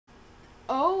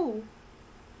Oh!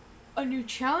 A new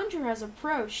challenger has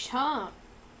approached, huh?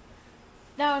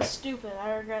 That was stupid.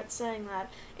 I regret saying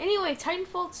that. Anyway,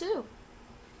 Titanfall 2.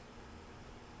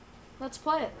 Let's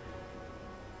play it.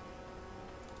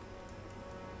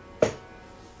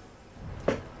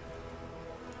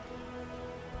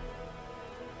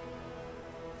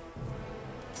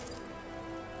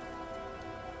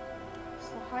 It's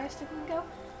the highest I can go.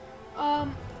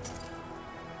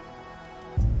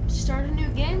 Start a new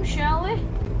game, shall we?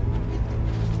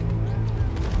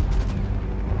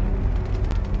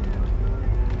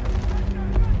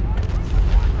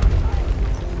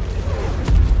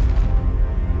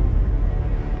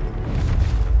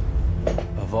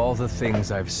 Of all the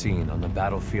things I've seen on the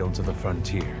battlefields of the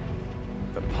frontier,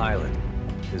 the pilot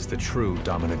is the true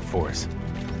dominant force.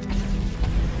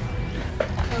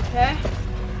 Okay.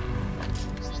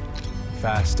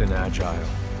 Fast and agile,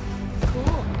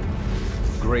 Cool.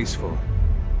 graceful,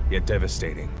 yet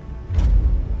devastating.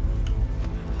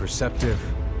 Perceptive,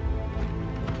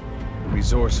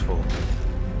 resourceful,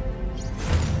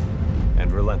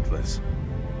 and relentless.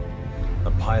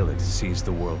 A pilot sees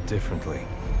the world differently.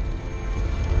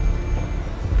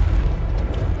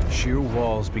 Sheer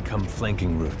walls become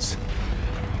flanking routes.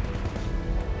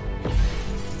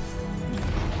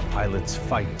 Pilots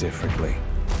fight differently.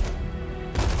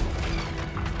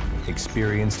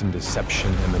 Experienced in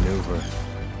deception and maneuver,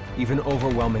 even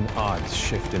overwhelming odds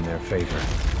shift in their favor.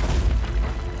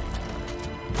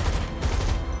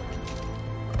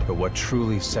 But what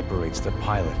truly separates the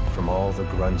pilot from all the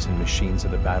grunts and machines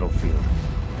of the battlefield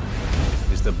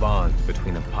is the bond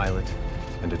between a pilot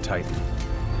and a Titan.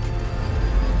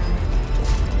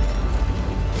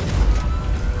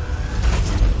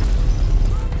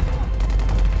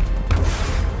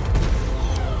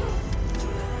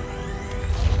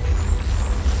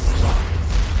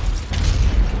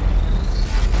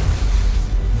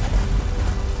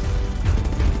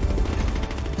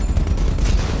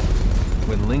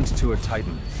 When linked to a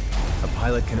Titan, a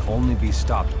pilot can only be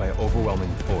stopped by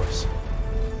overwhelming force,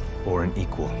 or an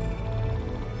equal.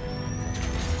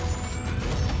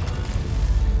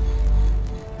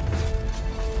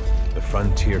 The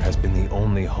frontier has been the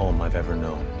only home I've ever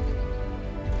known.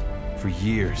 For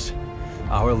years,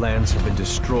 our lands have been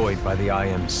destroyed by the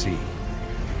IMC,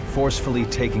 forcefully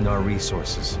taking our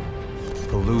resources,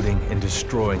 polluting and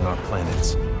destroying our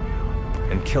planets,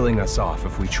 and killing us off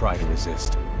if we try to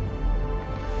resist.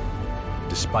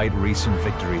 Despite recent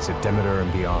victories at Demeter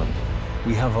and beyond,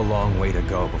 we have a long way to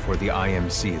go before the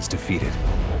IMC is defeated.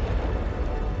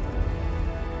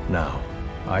 Now,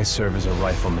 I serve as a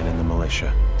rifleman in the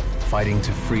militia, fighting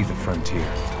to free the frontier.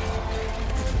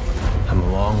 I'm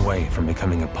a long way from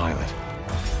becoming a pilot.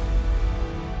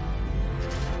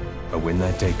 But when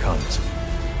that day comes,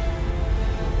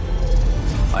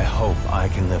 I hope I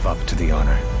can live up to the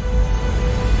honor.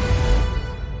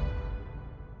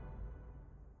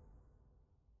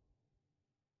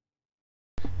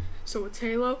 So it's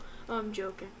Halo? I'm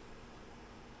joking.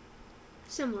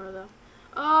 Similar though.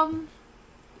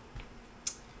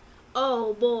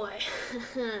 Oh boy.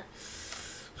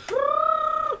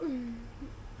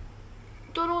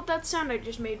 Don't know what that sound I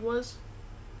just made was.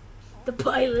 The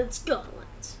pilot's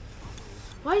gauntlets.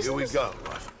 Why is Here we this? go,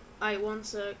 Rifle. Alright, one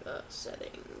sec.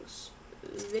 Settings.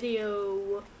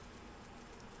 Video.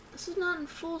 This is not in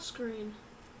full screen.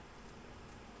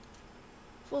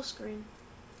 Full screen.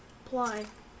 Apply.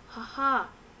 Haha.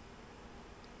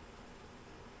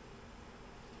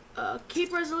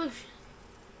 Keep resolution.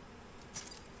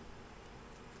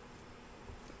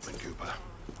 And Cooper.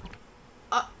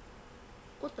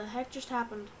 What the heck just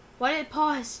happened? Why did it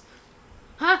pause?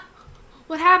 Huh?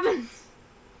 What happened?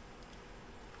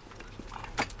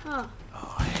 Huh.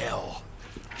 Oh, hell.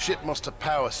 Ship must have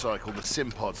power cycled the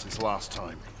sim pod since last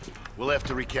time. We'll have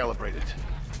to recalibrate it.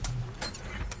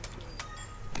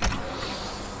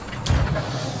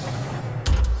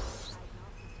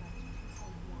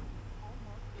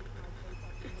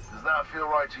 Does that feel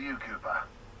right to you, Cooper?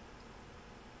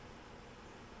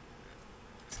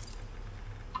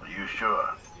 Are you sure?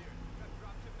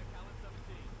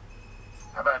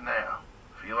 How about now?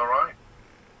 Feel alright?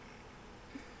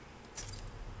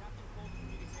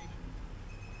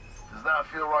 Does that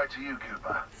feel right to you,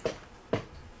 Cooper?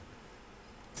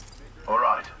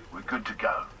 Alright, we're good to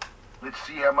go. Let's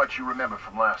see how much you remember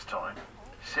from last time.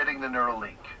 Setting the neural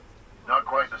link. Not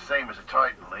quite the same as a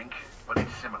Titan link, but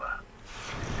it's similar.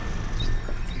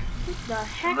 What the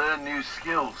heck? To learn new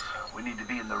skills, we need to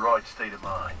be in the right state of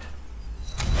mind.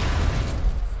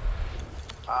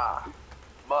 Ah,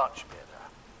 much better.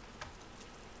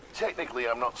 Technically,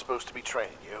 I'm not supposed to be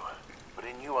training you, but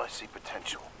in you I see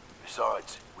potential.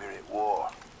 Besides, we're at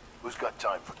war. Who's got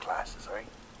time for classes, eh?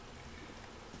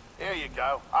 Here you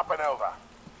go, up and over.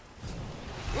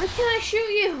 Where can I shoot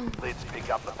you? Let's pick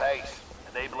up the pace,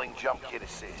 enabling jump kit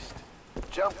assist.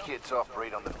 Jump kits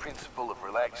operate on the principle of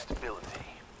relaxed stability.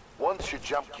 Once your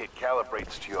jump kit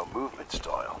calibrates to your movement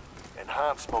style,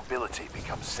 enhanced mobility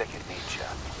becomes second nature.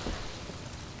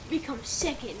 Become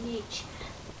second nature.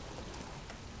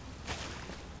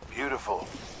 Beautiful,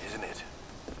 isn't it?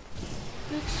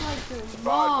 Looks like your Inspired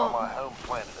by my mom. home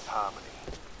planet of Harmony.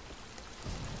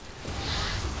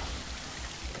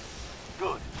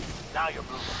 Good. Now you're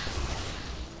moving.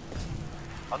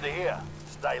 Under here,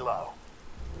 stay low.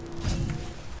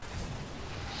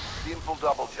 Simple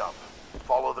double jump.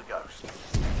 Follow the ghost.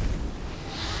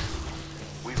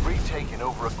 We've retaken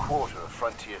over a quarter of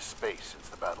frontier space since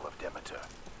the Battle of Demeter.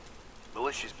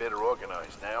 Militia's better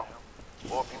organized now.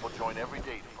 More people join every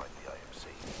day to fight the IMC.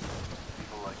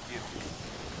 People like you.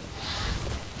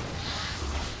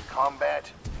 In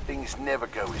combat, things never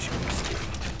go as you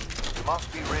expect. You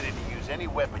must be ready to use any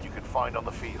weapon you can find on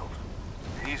the field.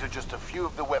 These are just a few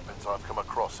of the weapons I've come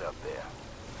across out there.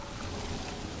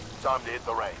 Time to hit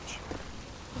the range.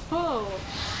 Oh.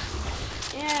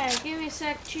 Yeah, give me a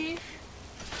sec, Chief.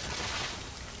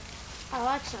 I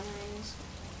like some of these.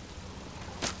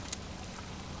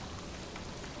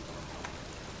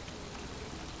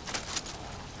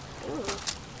 Ooh.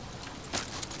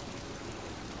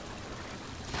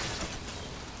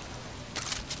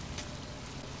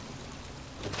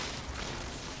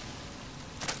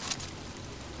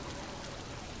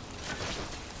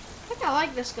 I think I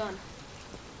like this gun.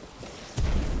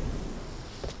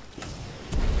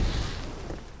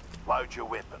 Load your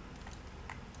weapon.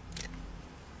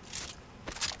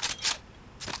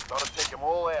 Gotta take them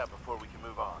all out before we can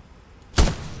move on.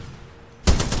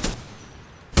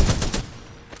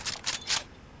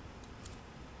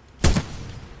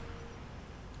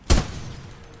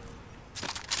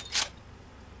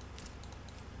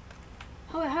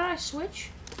 Oh, wait, how do I switch?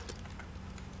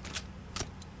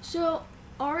 So,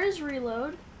 R is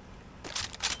reload.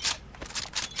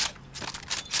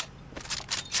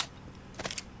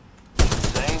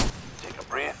 Same, take a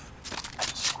breath,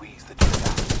 and squeeze the trigger.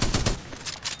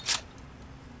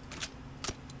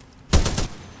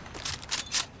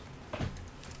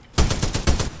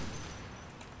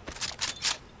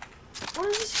 What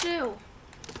does this do?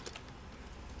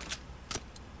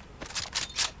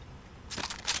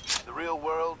 In the real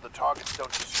world, the targets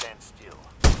don't just stand still.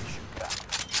 They shoot back.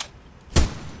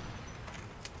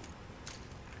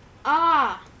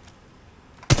 Ah!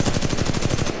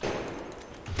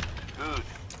 Good.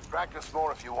 Practice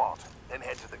more if you want, then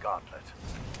head to the gauntlet.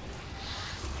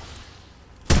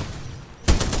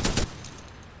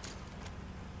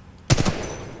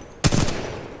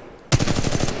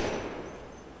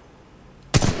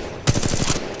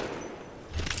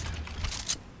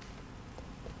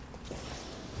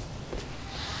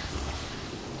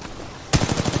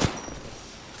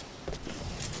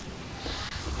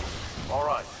 All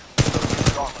right.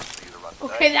 Gauntlet for you to run today.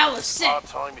 Okay, that was sick. Our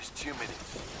time is 2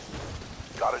 minutes.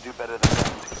 Gotta do better than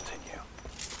that to continue.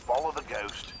 Follow the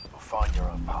ghost, or find your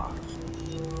own path.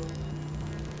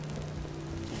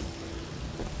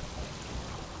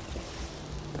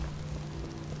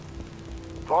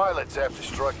 Pilots have to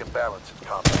strike a balance in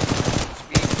combat.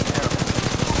 Speed is paramount.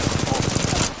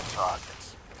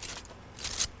 Targets.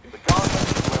 The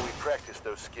gauntlet is where we practice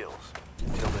those skills.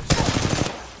 Until this.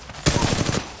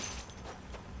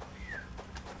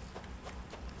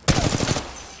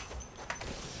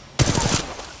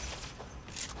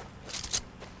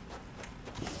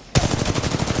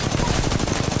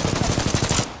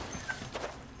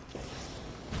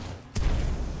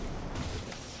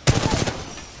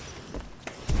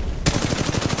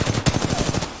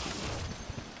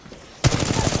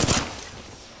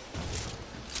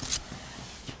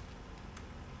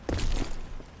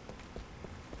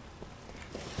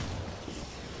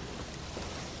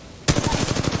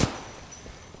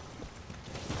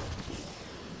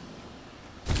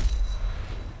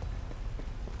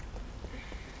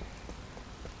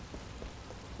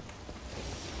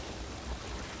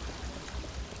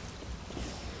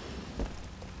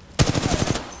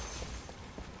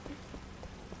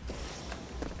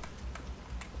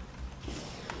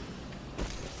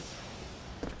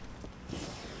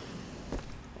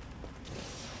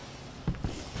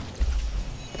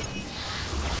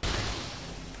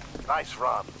 Nice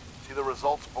run. See the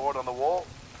results board on the wall?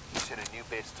 You set a new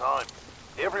best time.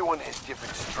 Everyone has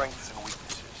different strengths and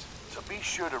weaknesses, so be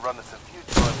sure to run this a few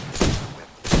times with different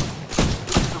weapons.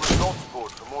 Use the results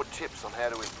board for more tips on how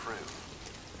to improve.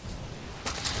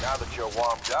 Now that you're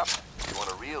warmed up, if you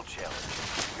want a real challenge,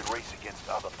 you can race against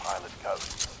other pilots. pilot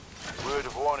ghosts. Word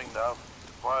of warning though,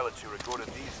 the pilots who recorded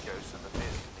these ghosts are the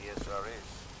best in the SRS.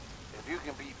 If you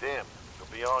can beat them, you'll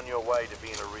be on your way to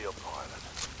being a real pilot.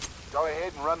 Go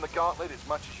ahead and run the gauntlet as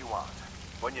much as you want.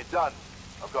 When you're done,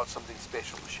 I've got something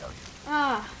special to show you.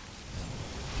 Ah.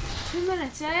 2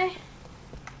 minutes, eh?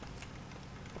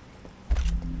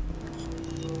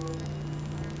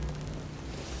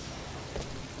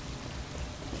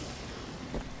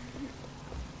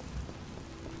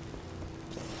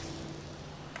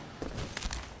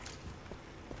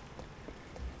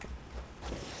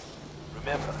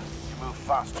 Remember, you move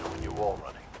faster when you're wall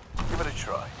running. Give it a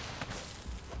try.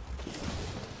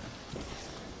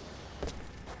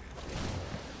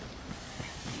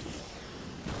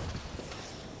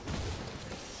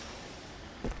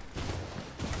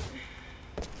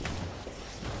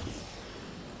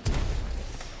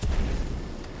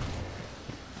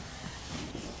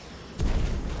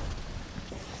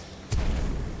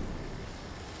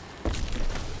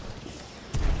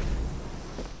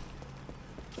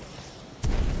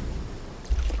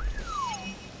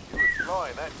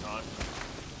 That time.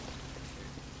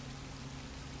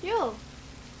 Yo.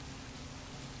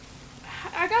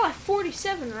 I got like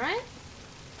 47, right?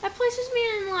 That places me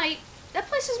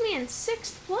in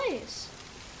 6th place.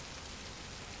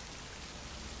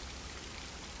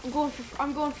 I'm going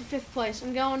for 5th place.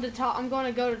 I'm going to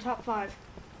go to top 5.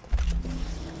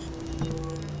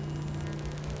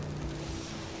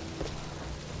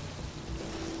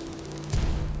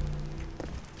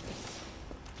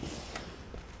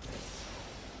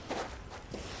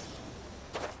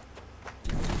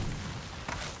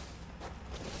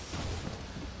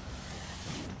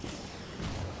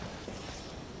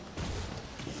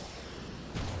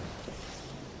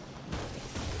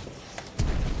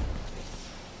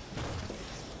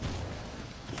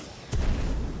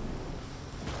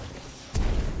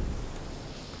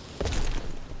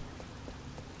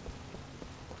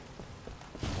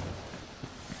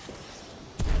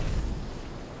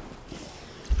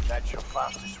 That's your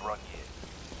fastest run yet.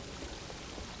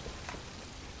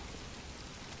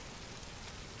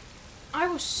 I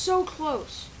was so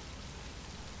close.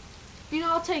 You know,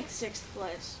 I'll take 6th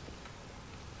place.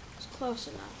 It's close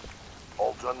enough.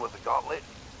 All done with the gauntlet?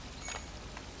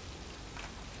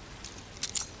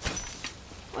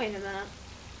 Wait a minute.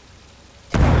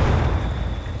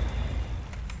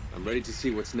 I'm ready to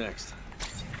see what's next.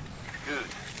 Good.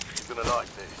 You're gonna like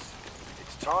this.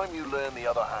 It's time you learn the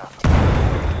other half of it.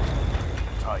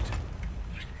 Titan.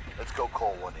 Let's go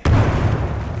call one in.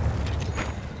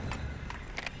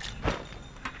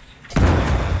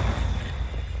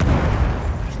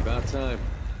 It's about time.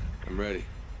 I'm ready.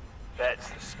 That's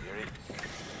the spirit.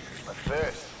 But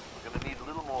first, we're gonna need a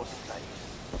little more space.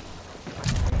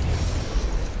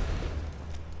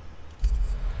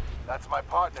 That's my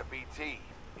partner, BT.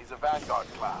 He's a Vanguard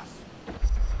class.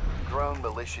 Drone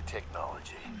militia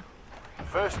technology. The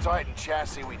first Titan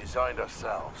chassis we designed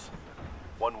ourselves.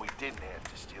 One we didn't have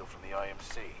to steal from the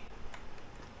IMC.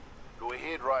 Go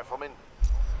ahead, Rifleman.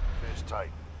 First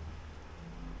Titan.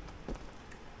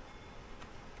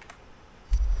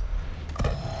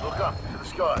 Look up to the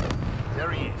sky. There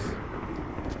he is.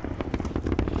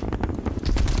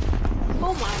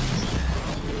 Oh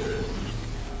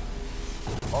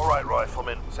my. All right,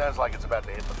 Rifleman. Sounds like it's about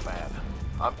to hit the fan.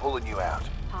 I'm pulling you out.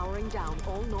 Powering down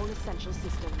all non-essential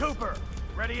systems. Cooper,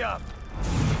 ready up.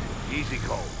 Easy,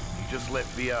 Cole. He just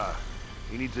left VR.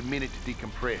 He needs a minute to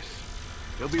decompress.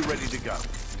 He'll be ready to go.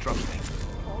 Trust me.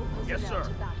 All Yes, personnel sir.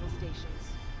 to battle stations.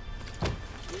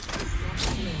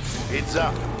 Heads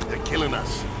up. They're killing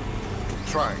us.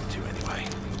 Trying to, anyway.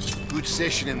 Good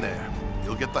session in there.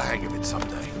 You'll get the hang of it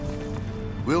someday.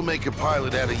 We'll make a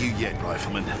pilot out of you yet,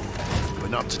 Rifleman. But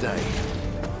not today.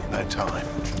 No time.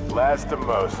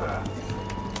 Lastimosa.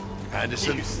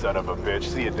 Anderson, You son of a bitch.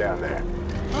 See you down there.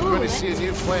 Oh, we're going to see a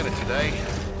new planet today.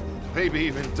 Maybe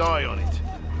even die on it.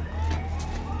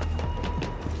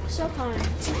 so kind.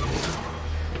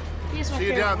 He's my See you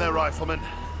favorite. down there, Rifleman.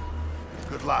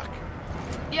 Good luck.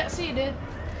 Yeah, see you, dude.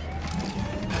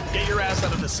 Get your ass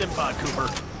out of the Simpod, Cooper.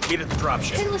 Meet at the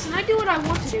dropship. Hey, listen, I do what I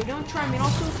want to do. Don't try me. And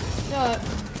also,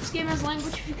 this game has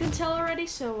language, if you can tell already,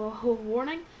 so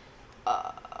warning.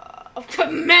 I've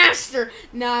got Master!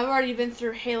 Nah, I've already been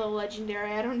through Halo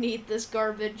Legendary. I don't need this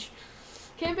garbage.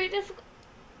 Can't be difficult.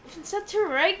 Set to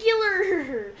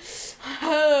regular!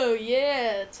 Oh,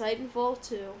 yeah. Titanfall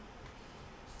 2.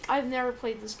 I've never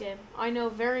played this game. I know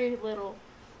very little.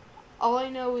 All I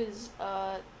know is,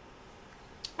 I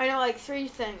know like 3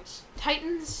 things.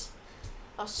 Titans,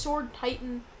 a sword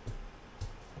titan,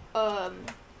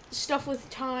 stuff with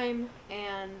time,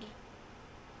 and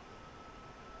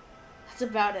That's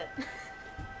about it.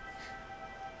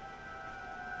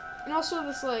 And also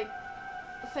this like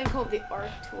thing called the arc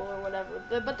tool or whatever.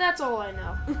 But that's all I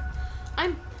know.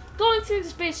 I'm going through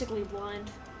this basically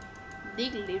blind.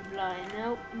 Legally blind.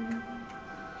 Nope.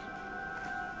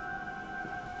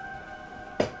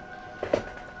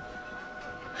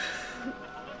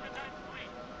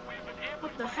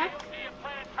 What the heck?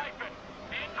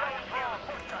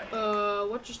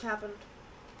 What just happened?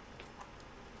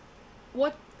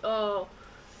 What?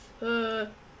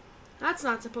 That's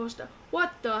not supposed to.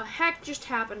 What the heck just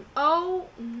happened? Oh.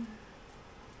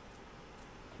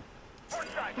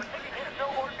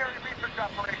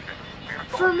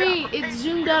 For me, it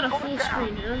zoomed out a full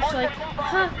screen, and I'm just like,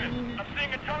 huh.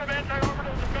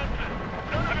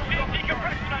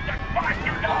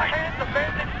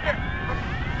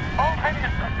 Oh my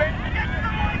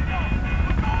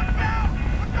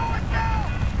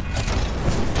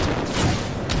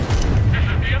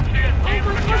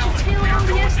gosh, it's Halo on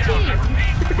the ST!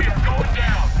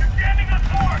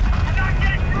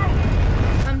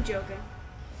 I'm joking.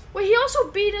 Wait, he also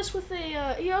beat us with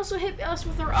a, he also hit us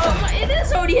with our, oh, it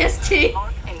is ODST!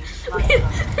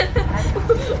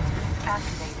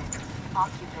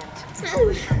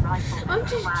 I'm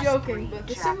just joking, but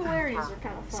the similarities are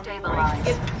kind of funny. Like,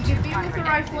 if you beat with a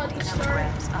rifle at the start,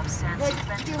 like,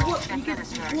 you get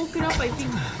woken up by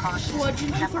being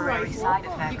bludgeoned with a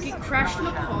rifle, you get crashed in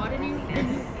a pod, and you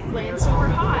land somewhere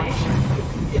high.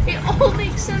 It all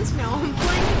makes sense now. I'm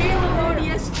playing Halo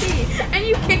ODST, and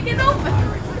you kick it open!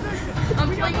 I'm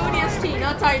playing ODST,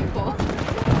 not Titanfall.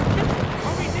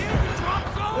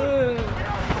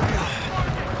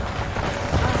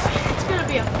 It's gonna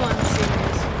be a fun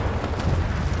series.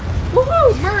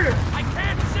 Woohoo! Murder! I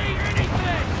can't see anything!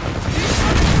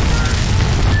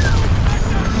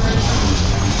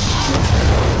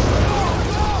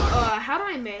 How do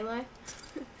I melee?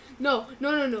 No.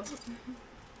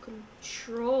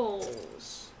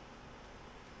 Controls.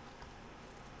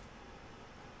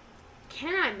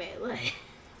 Can I melee?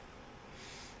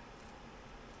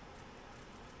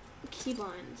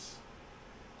 Keybinds.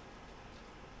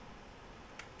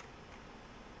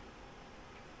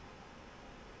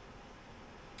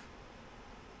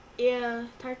 Yeah,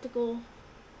 tactical.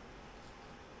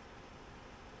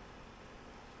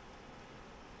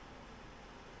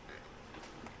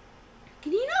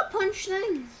 Can you not punch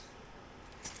things?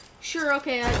 Sure,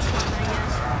 okay, that's fine, I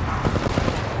guess.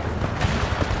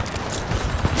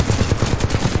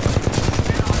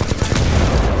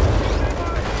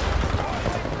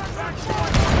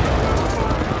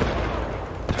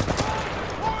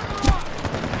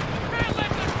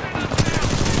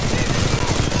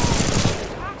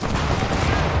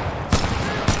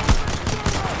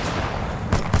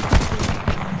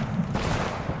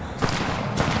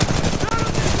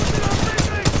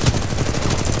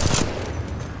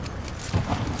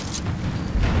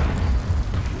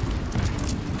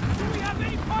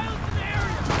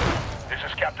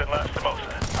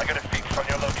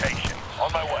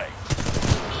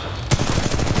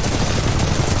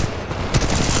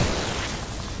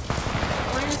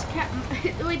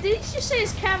 Wait, did he just say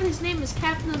his name is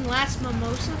Captain Last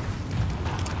Mimosa?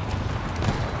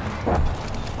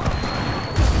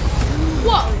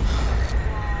 Whoa!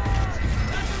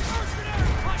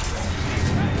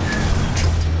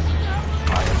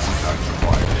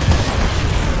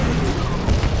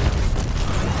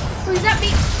 Wait, is that me?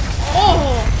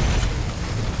 Oh!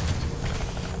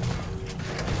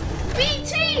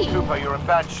 BT! Cooper, you're in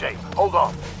bad shape. Hold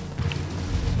on.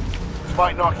 This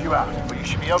might knock you out, but you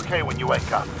should be okay when you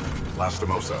wake up.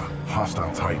 Lastimosa,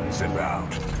 hostile Titans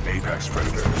inbound. Apex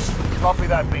predators. Copy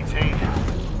that, BT.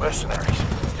 Mercenaries.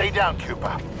 Stay down,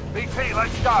 Cooper. BT,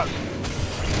 let's go!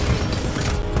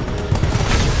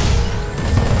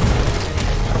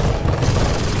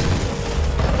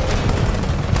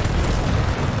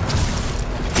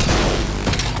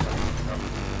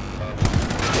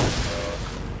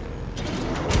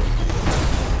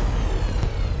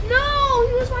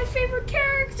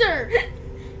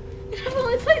 I've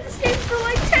only played this game for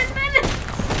like 10 minutes!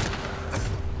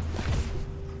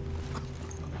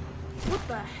 What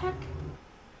the heck?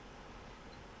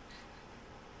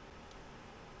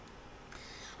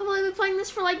 I've only been playing this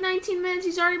for like 19 minutes.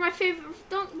 He's already my favorite.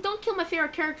 Don't kill my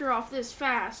favorite character off this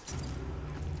fast.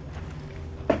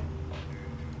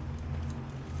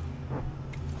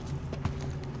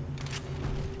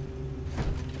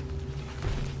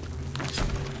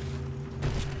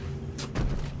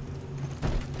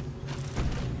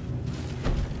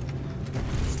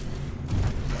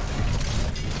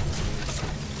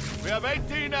 We have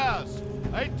 18 hours.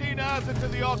 18 hours until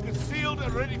the Ark is sealed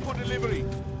and ready for delivery.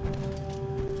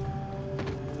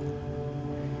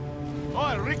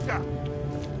 Hi, Richter!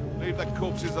 Leave the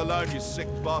corpses alone, you sick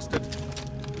bastard.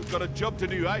 We've got a job to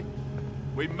do, eh?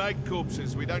 We make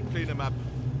corpses, we don't clean them up.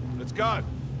 Let's go!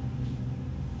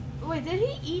 Wait, did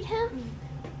he eat him?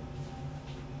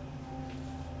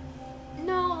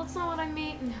 No, that's not what I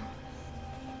mean. No.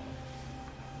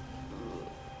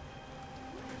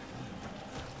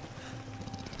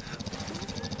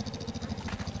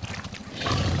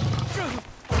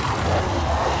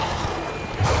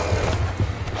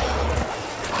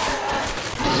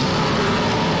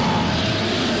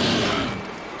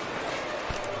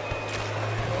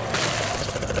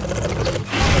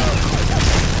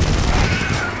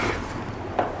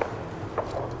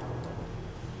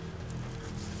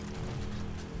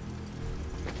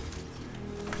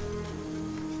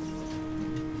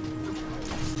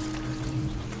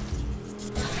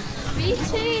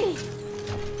 BT!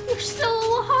 You're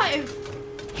still alive!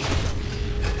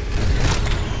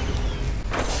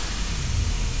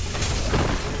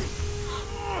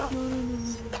 No.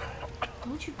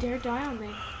 Don't you dare die on me.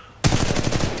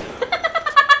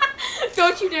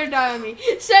 Don't you dare die on me.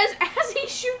 Says as he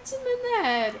shoots him in the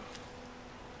head.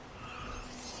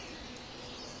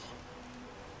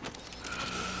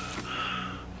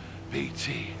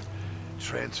 BT,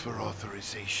 transfer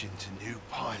authorization to new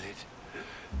pilot.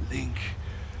 Link,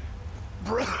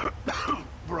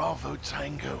 Bravo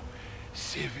Tango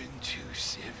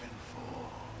 7274.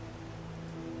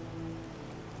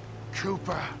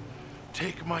 Cooper,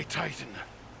 take my Titan.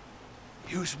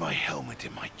 Use my helmet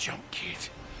and my jump kit.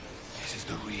 This is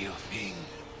the real thing.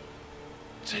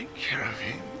 Take care of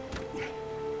him.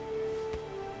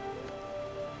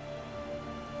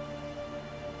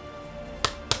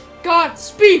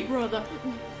 Godspeed, brother!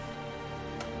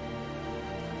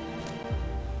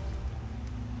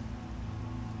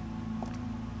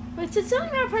 Wait, did something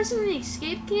about pressing the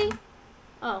escape key?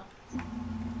 Oh.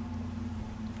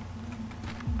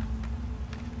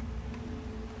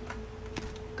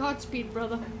 Godspeed,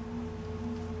 brother.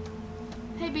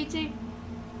 Hey, BT.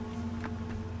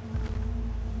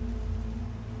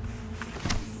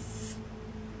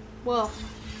 Well,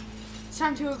 it's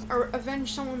time to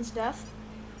avenge someone's death.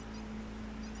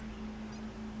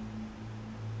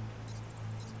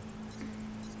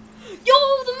 Yo,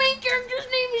 the main character's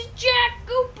name is Jack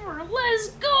Cooper. Let's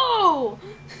go!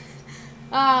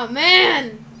 Ah,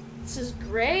 man. This is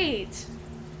great.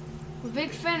 I'm a big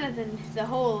fan of the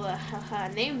whole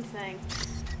name thing.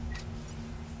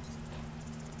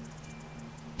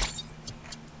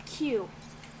 Q.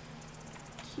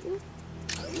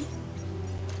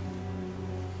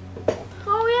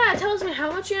 Oh yeah, it tells me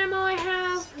how much ammo I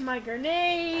have, my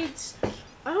grenades.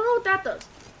 I don't know what that does.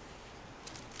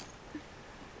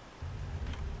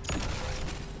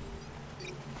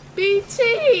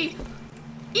 BT!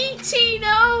 ET,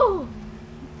 no!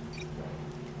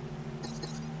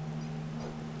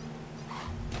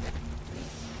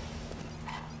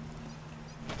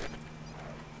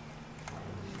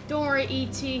 Don't worry,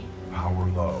 ET. Power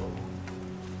low.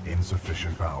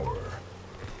 Insufficient power.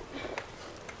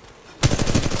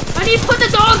 I need to put the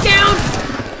dog down!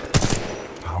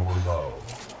 Power low.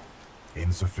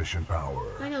 Insufficient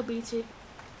power. I know, BT.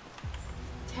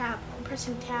 Tab. I'm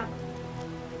pressing tab.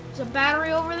 There's a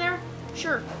battery over there?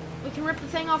 Sure. We can rip the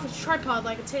thing off its tripod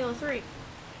like it's Halo 3.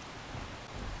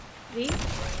 V?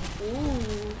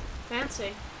 Ooh.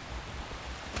 Fancy.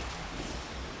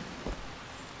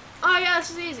 Oh yeah,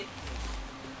 this is easy.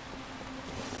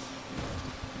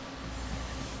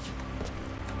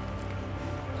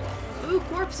 Ooh,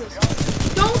 corpses.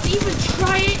 Don't even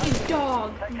try it, you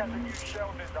dog.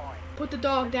 Put the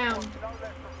dog down.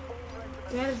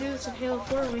 We had to do this in Halo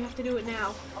 4 and we have to do it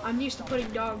now. I'm used to putting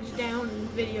dogs down in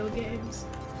video games.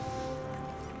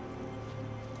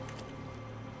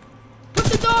 Put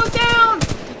the dog down!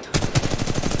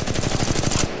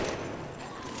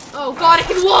 Oh god, I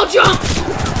can wall jump!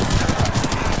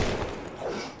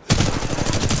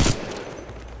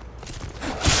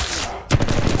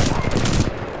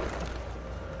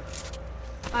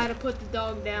 I had to put the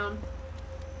dog down.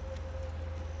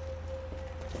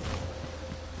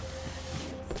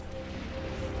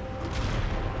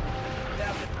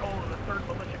 Captain Cole of the 3rd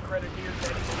Militia Grenadiers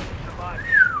that he survived.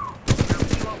 You're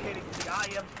relocating to the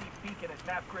IMC beacon at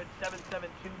map grid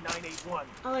 772981.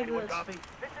 I like Anyone this. copy?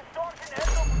 This is Sergeant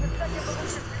Echo from the 2nd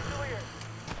Militia Fusiliers.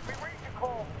 We reached the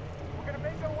call. We're gonna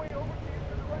make our way over to you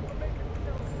to the reclamation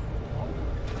facility.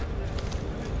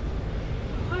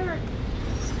 Pirate.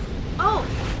 Oh!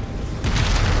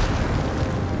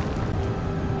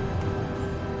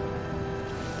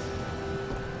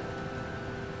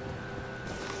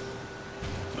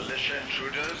 Militia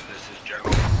intruders, this is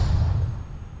General.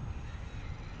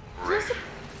 Is this a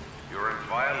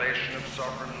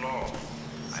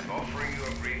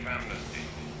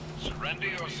Surrender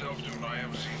yourself to an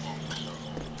IMC officer.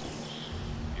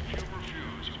 If you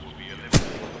refuse, you will be eliminated.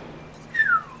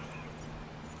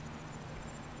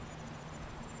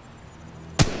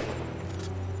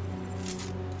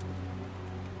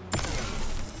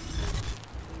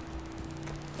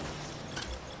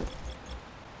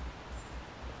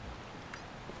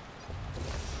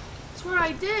 That's what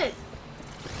I did.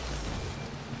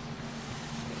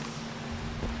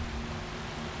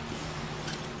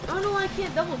 I don't know why I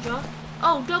can't double jump.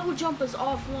 Oh, double jump is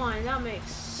offline. That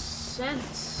makes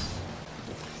sense.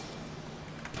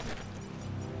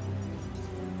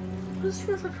 Why does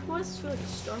this feel like a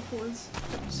Star Wars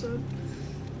episode?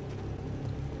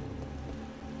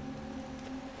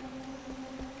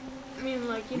 I mean,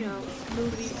 like, you know,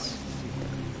 movies.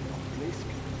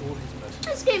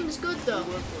 This game is good though.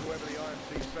 We work for whoever the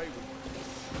IMC say we work.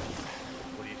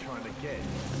 What are you trying to get?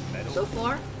 Medal? So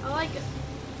far, I like it.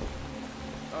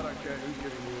 I don't care who's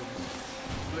giving you orders.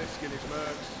 Blisk and his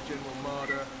mercs, General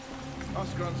Marder.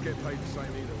 Us grunts get paid the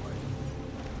same either way.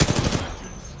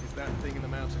 If that thing in the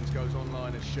mountains goes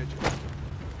online as scheduled.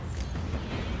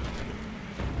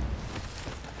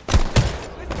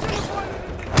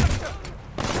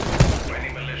 Any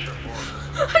militia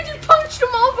forces I just punched him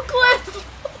off a cliff!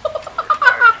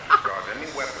 discard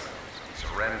any weapons.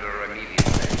 Surrender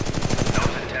immediately.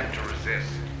 Don't attempt to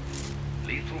resist.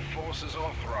 Lethal force is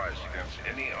authorized against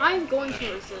any other I'm going to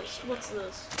militia. resist. What's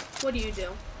this? What do you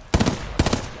do?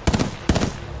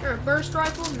 You're a burst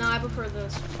rifle? Nah, I prefer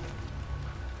this.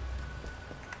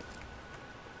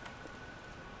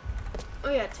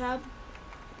 Oh yeah, tab.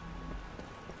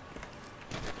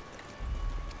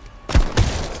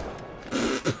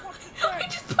 I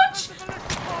just punched.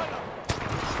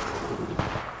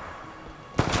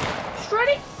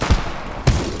 Shreddy.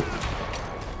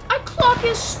 I clock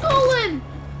his skull in.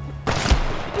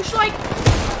 It's like,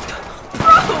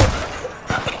 bro.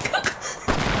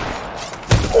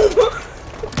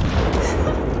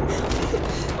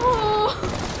 Oh.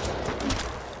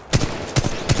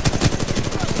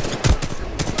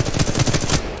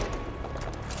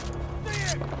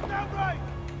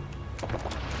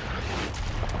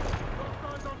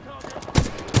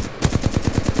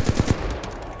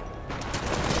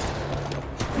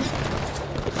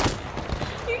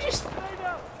 You just,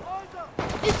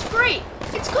 it's great.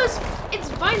 It's cause it's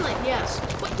violent, yes.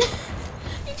 But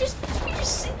you can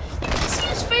see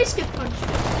his face get punched,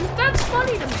 and that's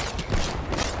funny to me.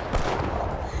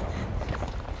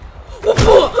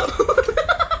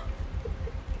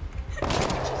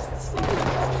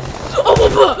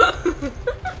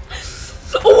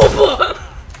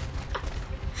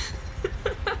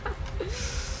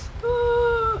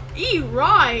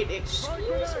 E-ride,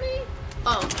 excuse me?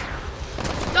 Oh.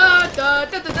 Da da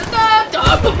da da da da da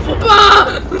ba ba ba.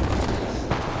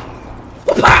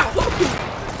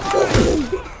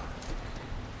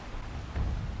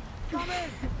 Come in!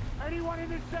 Anyone in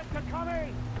this sector, come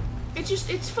in!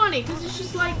 It's funny because it's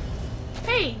just like,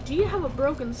 hey, do you have a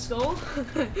broken skull?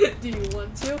 Do you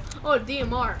want to? Oh,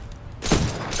 DMR.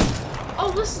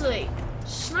 Oh, this is a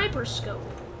sniper scope,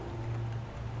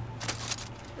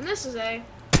 and this is a.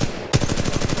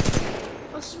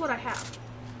 This is what I have.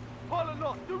 Pilot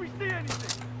lost, do we see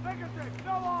anything? Negative,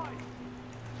 no eyes!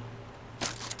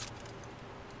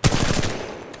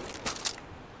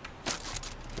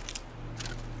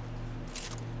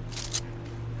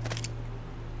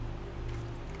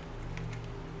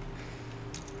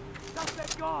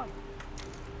 Suspect gone!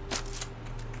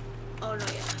 Oh no,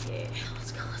 yeah.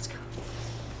 Let's go.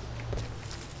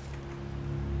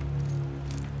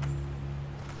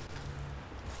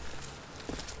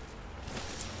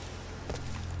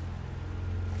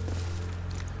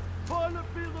 Pilot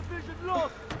field of vision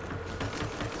lost!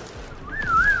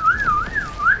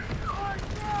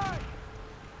 Okay.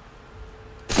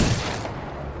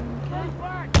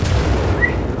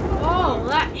 Oh,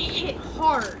 that hit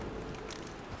hard.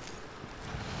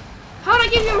 How'd I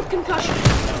give you a concussion?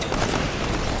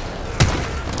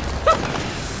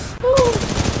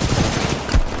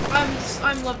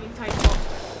 I'm loving titanfall.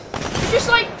 It's just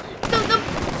like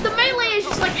the melee is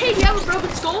just like, hey, do you have a broken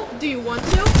skull? Do you want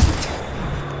to?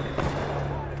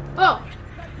 Oh.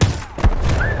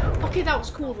 Okay, that was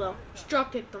cool though. Just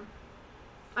drop kicked them.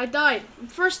 I died.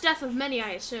 First death of many,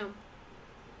 I assume.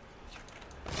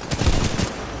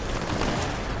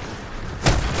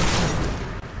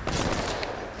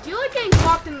 Do you like getting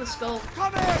clocked in the skull?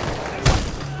 Come in!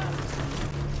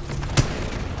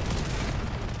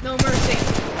 No mercy.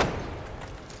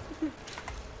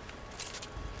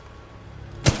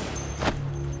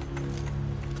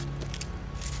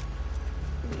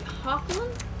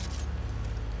 Hawkland?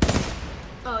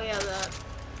 Oh yeah, that.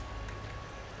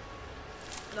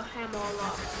 the ham all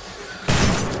up.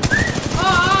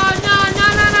 Oh, no,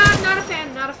 not a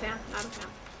fan, not a fan, not a fan.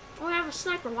 Oh, I have a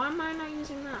sniper. Why am I not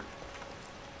using that?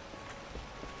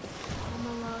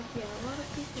 Yeah, a lot of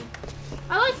people.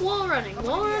 I like wall running.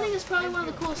 Wall running is probably one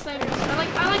of the coolest things.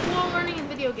 I like wall running in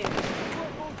video games.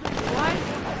 Why?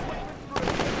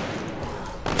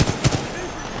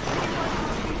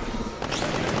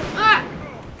 Ah!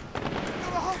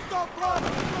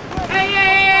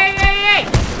 Hey!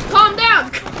 Calm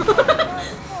down.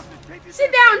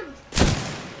 Sit down.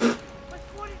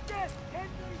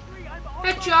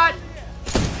 Headshot.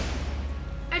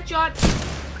 Headshot.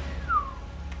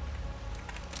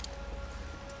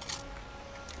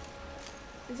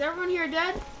 Is everyone here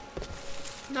dead?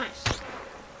 Nice.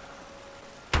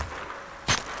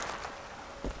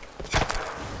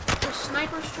 There's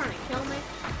snipers trying to kill me.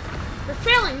 They're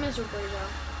failing miserably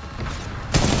though.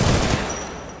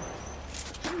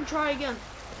 Let me try again.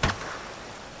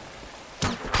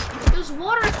 Does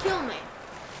water kill me?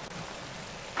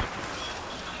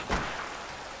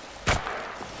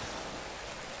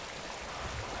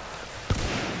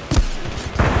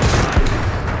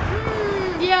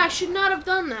 Yeah, I should not have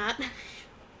done that.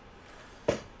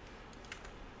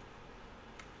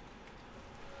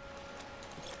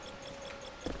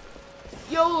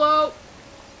 YOLO!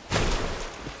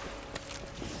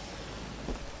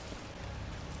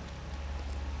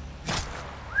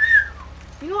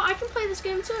 You know what? I can play this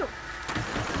game too.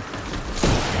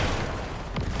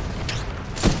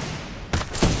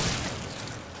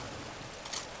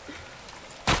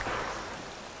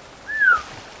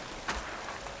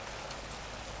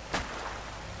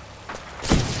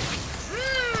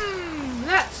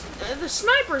 The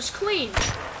sniper's clean.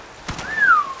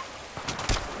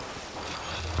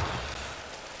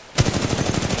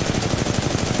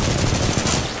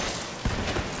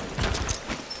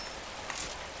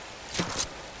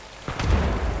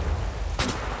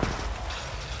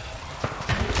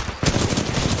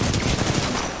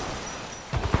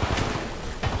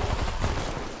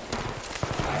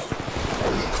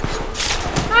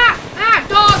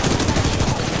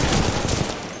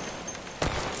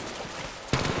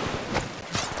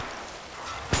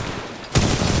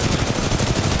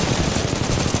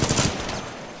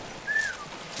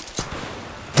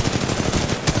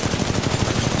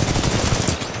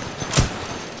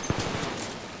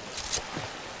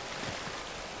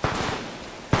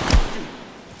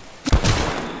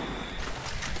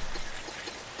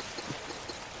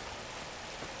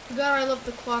 God, I love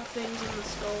the clock things in the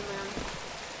skull, man.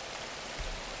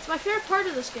 It's my favorite part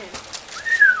of this game.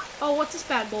 Oh, what's this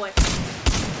bad boy?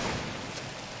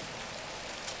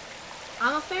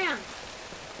 I'm a fan.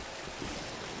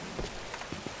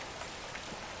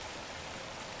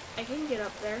 I can get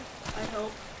up there, I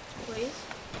hope. Please.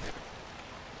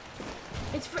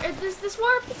 It's for this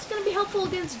warp. It's gonna be helpful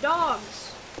against dogs.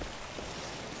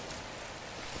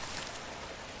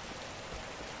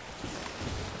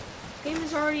 Game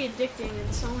is already addicting, and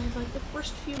it's only like the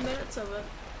first few minutes of it.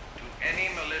 To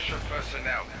any militia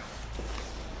personnel,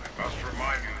 I must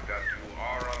remind you that you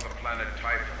are on the planet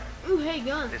Titan. Ooh, hey,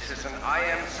 guns. This is an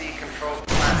IMC-controlled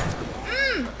planet,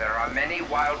 but there are many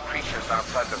wild creatures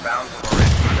outside the bounds of our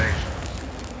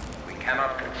installations. We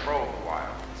cannot control the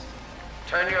wilds.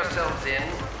 Turn yourselves in,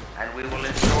 and we will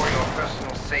ensure your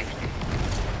personal safety.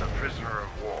 The prisoner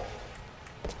of war.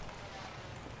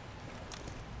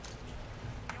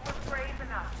 Brave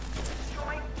enough.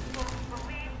 Join people who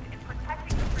believe in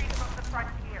protecting the freedom of the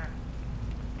frontier.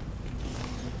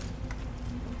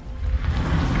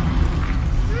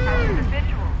 As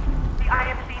individuals, the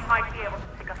IMC might be able to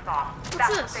pick us off.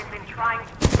 That's what they've been trying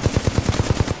to do.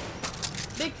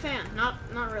 Big fan. Not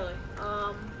really.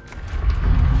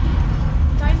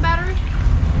 Titan battery?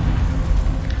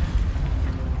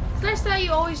 It's nice that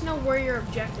you always know where your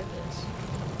objective is.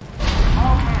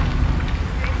 All men.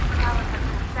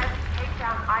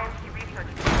 Down IMC research on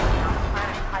the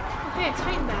planet Titan. Okay, a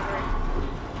Titan battery.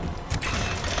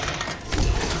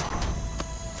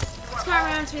 This guy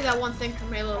reminds me of that one thing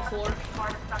from Halo 4.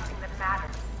 Part of something that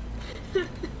matters.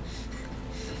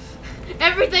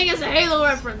 Everything is a Halo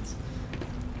reference.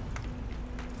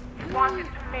 You wanted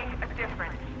to make a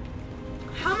difference.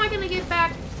 How am I gonna get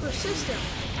back for system?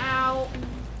 Ow.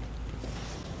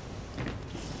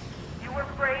 You were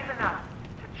brave enough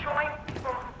to join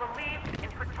people who believed in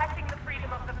protecting the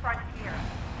freedom of the frontier.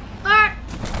 Ah!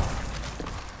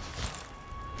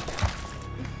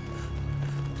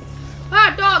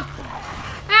 Ah, dog!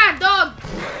 Ah, dog!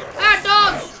 Ah,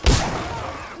 dog!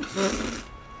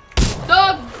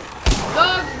 Dog!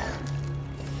 Dog!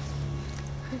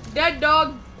 Dead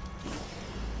dog!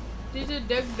 This is a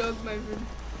dead dog, my friend.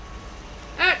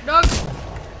 Hey, dog.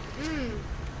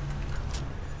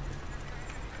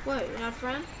 Wait, you're not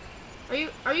friend? Are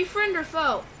you friend or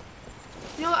foe?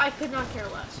 You know what? I could not care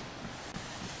less.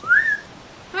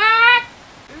 Ah!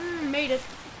 Made it.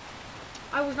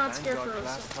 I was not scared for a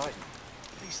second.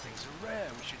 These things are rare.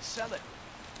 We should sell it.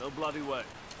 No bloody way.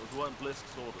 Those weren't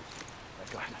Blisk's orders.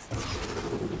 That guy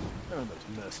None of those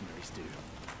mercenaries do.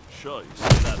 Sure, you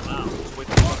see that now. It's way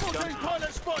too much country.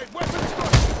 Pilot spotted! Weapons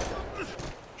spotted!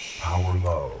 Power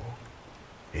low.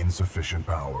 Insufficient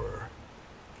power.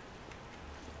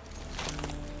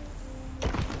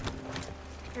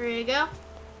 There you go.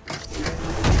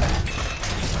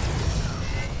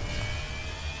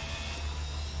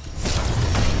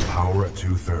 Power at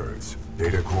 2/3.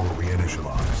 Data core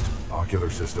reinitialized. Ocular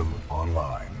system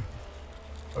online.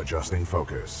 Adjusting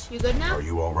focus. You good now? Are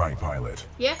you all right, pilot?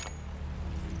 Yeah.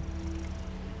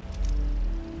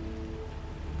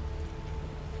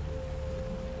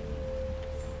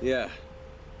 Yeah.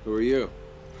 Who are you?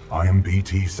 I am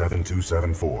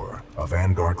BT-7274, a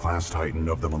Vanguard-class Titan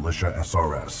of the Militia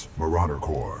SRS, Marauder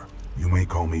Corps. You may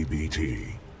call me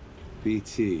BT.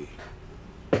 BT.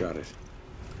 Got it.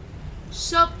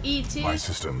 Sup, E.T.? My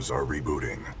systems are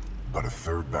rebooting, but a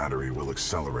third battery will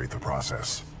accelerate the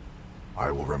process.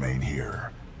 I will remain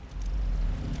here.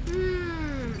 It's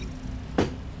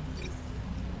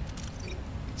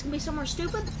gonna be somewhere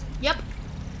stupid? Yep.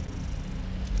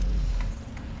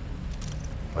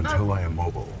 Until I am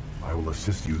mobile, I will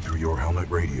assist you through your helmet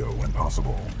radio when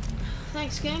possible.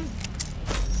 Thanks, King.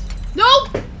 No!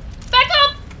 Back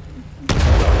up!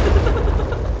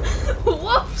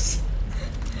 Whoops!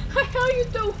 How you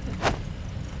doing?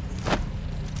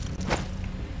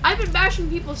 I've been bashing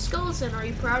people's skulls in. Are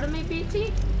you proud of me,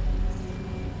 BT?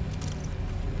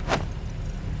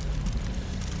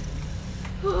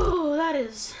 Oh, that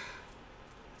is...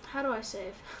 How do I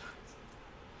save?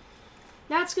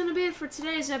 That's gonna be it for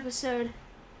today's episode.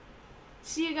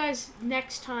 See you guys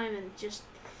next time, and just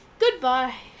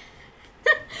goodbye.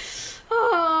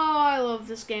 Oh, I love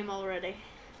this game already.